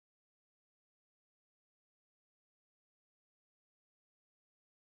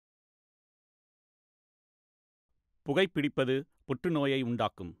புகைப்பிடிப்பது புற்றுநோயை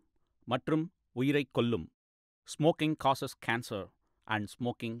உண்டாக்கும் மற்றும் உயிரைக் கொல்லும். Smoking causes cancer and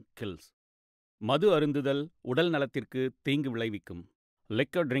smoking kills. மது அருந்துதல் உடல் நலத்திற்கு தீங்கு விளைவிக்கும்.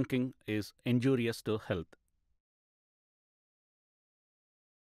 Liquor drinking is injurious to health.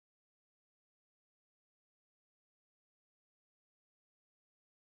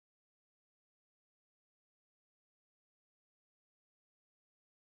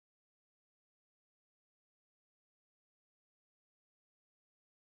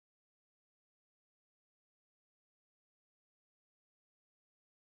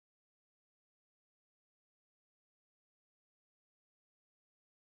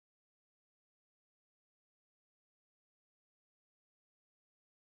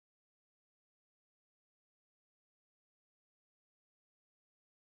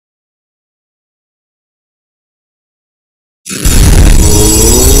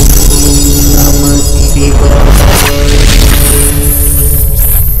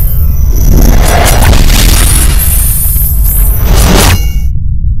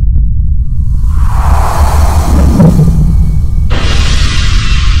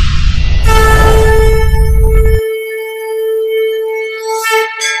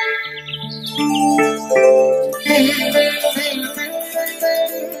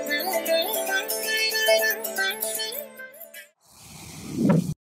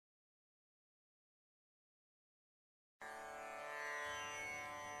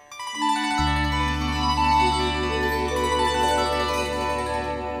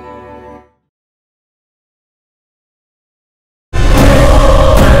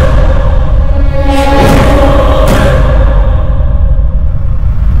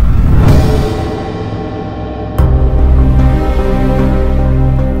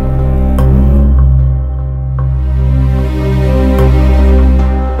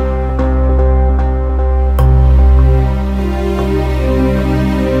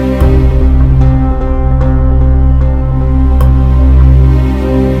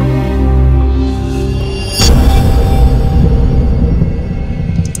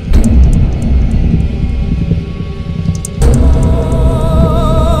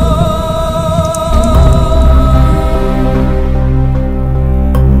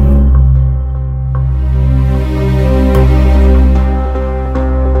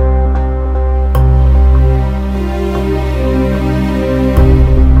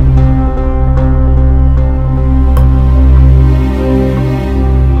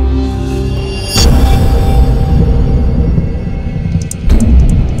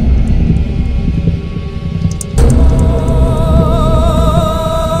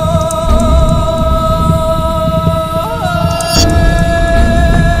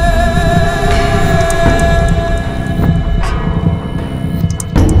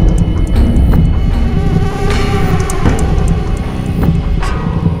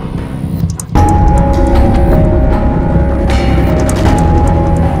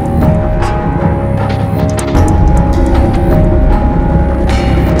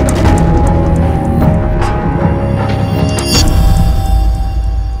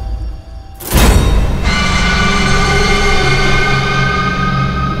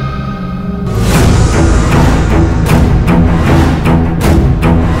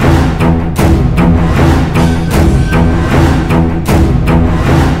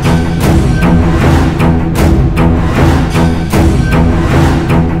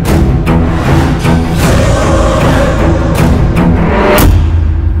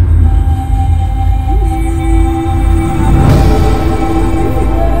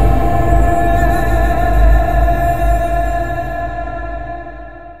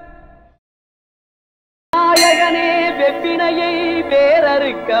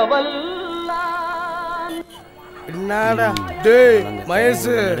 என்னடா டேய் மகேஷ்,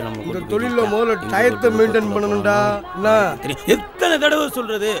 இந்த தொழில முதல்ல டயத்தை மெயின்டைன் பண்ணணும்டா. எத்தனை தடவை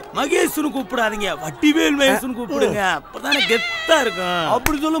சொல்றது, மகேஷ்னு கூப்பிடாதீங்க, வட்டிவேல் மகேஷ்னு கூப்பிடுங்க, அப்பதானே கெத்தா இருக்கும்.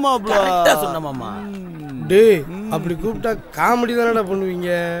 அப்படி சொல்லு மாப்ள. கரெக்ட்டா சொன்ன மாமா. டேய் அப்படி கூப்பிட்டா காமெடி தானடா பண்ணுவீங்க,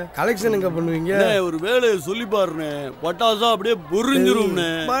 கலெக்ஷன் எங்க பண்ணுவீங்க? ஒரு வேலையை சொல்லி பாருன்னு பட்டாசா அப்படியே புரிஞ்சிரும்னு.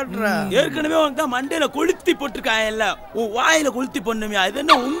 ஏற்கனவே உனக்கு மண்டையில கொளுத்தி போட்டுருக்காயல்ல, உன் வாயில கொளுத்தி பண்ணுமியா? இது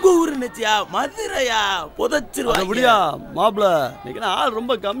என்ன உங்க ஊரு நினைச்சியா? மதுரையா? புதைச்சிருவாங்க. அப்படியா மாப்ள, இன்னைக்கு ஆள்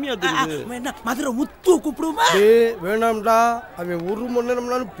ரொம்ப கம்மியா தெரியுது. என்ன மதுரை முத்து கூப்பிடுமா? டேய் வேணாம்டா, அவன் ஒரு மணி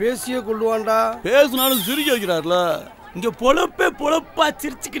நேரம்னாலும் பேசியே கொள்ளுவான்டா. பேசினாலும் சிரிக்க வைக்கிறார்ல. இங்க பொழப்பே பொழப்பா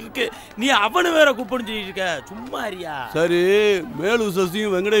சிரிச்சுக்கிட்டு இருக்கு, நீ அவனு வேற கூப்பிட்டு இருக்க, சும்மா அறியா? சரி, மேலு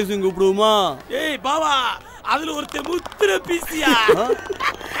சசியும் வெங்கடேஷும் கூப்பிடுவோமா? ஏய் பாவா, அதுல ஒருத்தர் முத்துற பீசியா.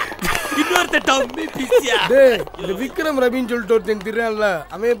 இன்னொருத்த டம்மி பீஸியா. டேய் இந்த விக்ரம் ரபின்னு சொல்லிட்டு ஒருத்தன் திரியல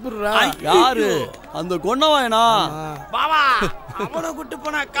அவன் எப்படிடா? யாரு அந்த கொன்னவாயனா? பாவா அவனை கூட்டு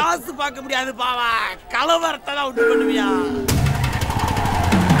போனா காசு பார்க்க முடியாது பாவா. கலவரத்தை தான் விட்டு பண்ணுவியா?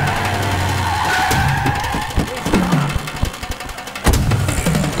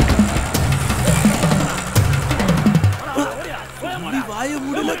 வாய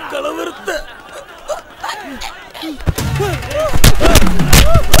முடியல கலவரத்தை.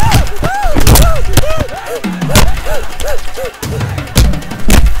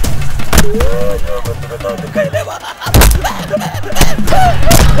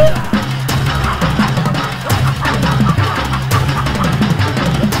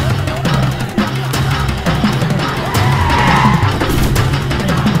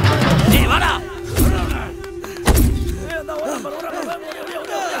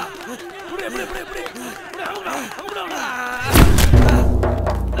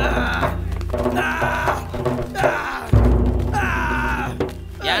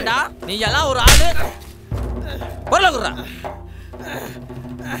 ஏண்டா நீ எல்லாம் ஒரு ஆளு பொருளை குடுறா.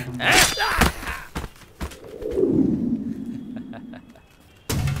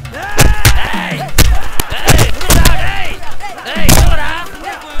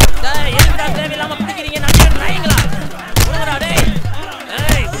 தேவையில்லாம பிடிக்கிறீங்க நாய்ங்களா?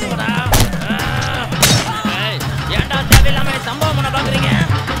 ஏண்டா தேவையில்லாம சம்பவம் பண்ண பாக்குறீங்க?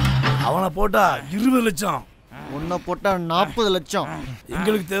 அவனை போட்டா 20 லட்சம், உன்னை போட்டா 40 லட்சம்.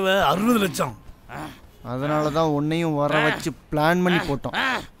 எங்களுக்கு தேவை 60 லட்சம். அதனாலதான் உன்னையும் வர வச்சு பிளான் பண்ணி போட்டோம்.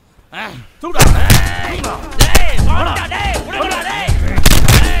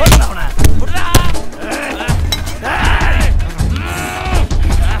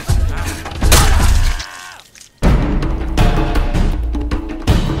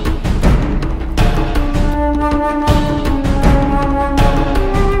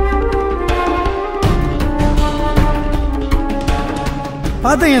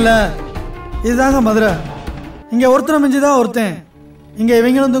 பார்த்தீங்கல்ல, இதுதாங்க மதுரை. இங்கே ஒருத்தனை மிஞ்சுதான் ஒருத்தன். இங்கே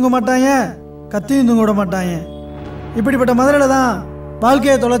இவங்களும் தூங்க மாட்டாங்க, கத்தியும் தூங்க விட மாட்டாங்க. இப்படிப்பட்ட மதுரையில் தான்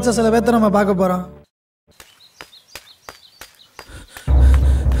வாழ்க்கையை தொலைச்ச சில பேர்த்த நம்ம பார்க்க போகிறோம்.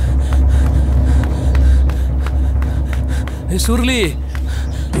 சுருளி,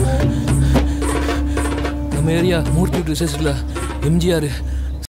 நம்ம ஏரியா மூர்த்தி ரிசர்ச்சில் எம்ஜிஆர்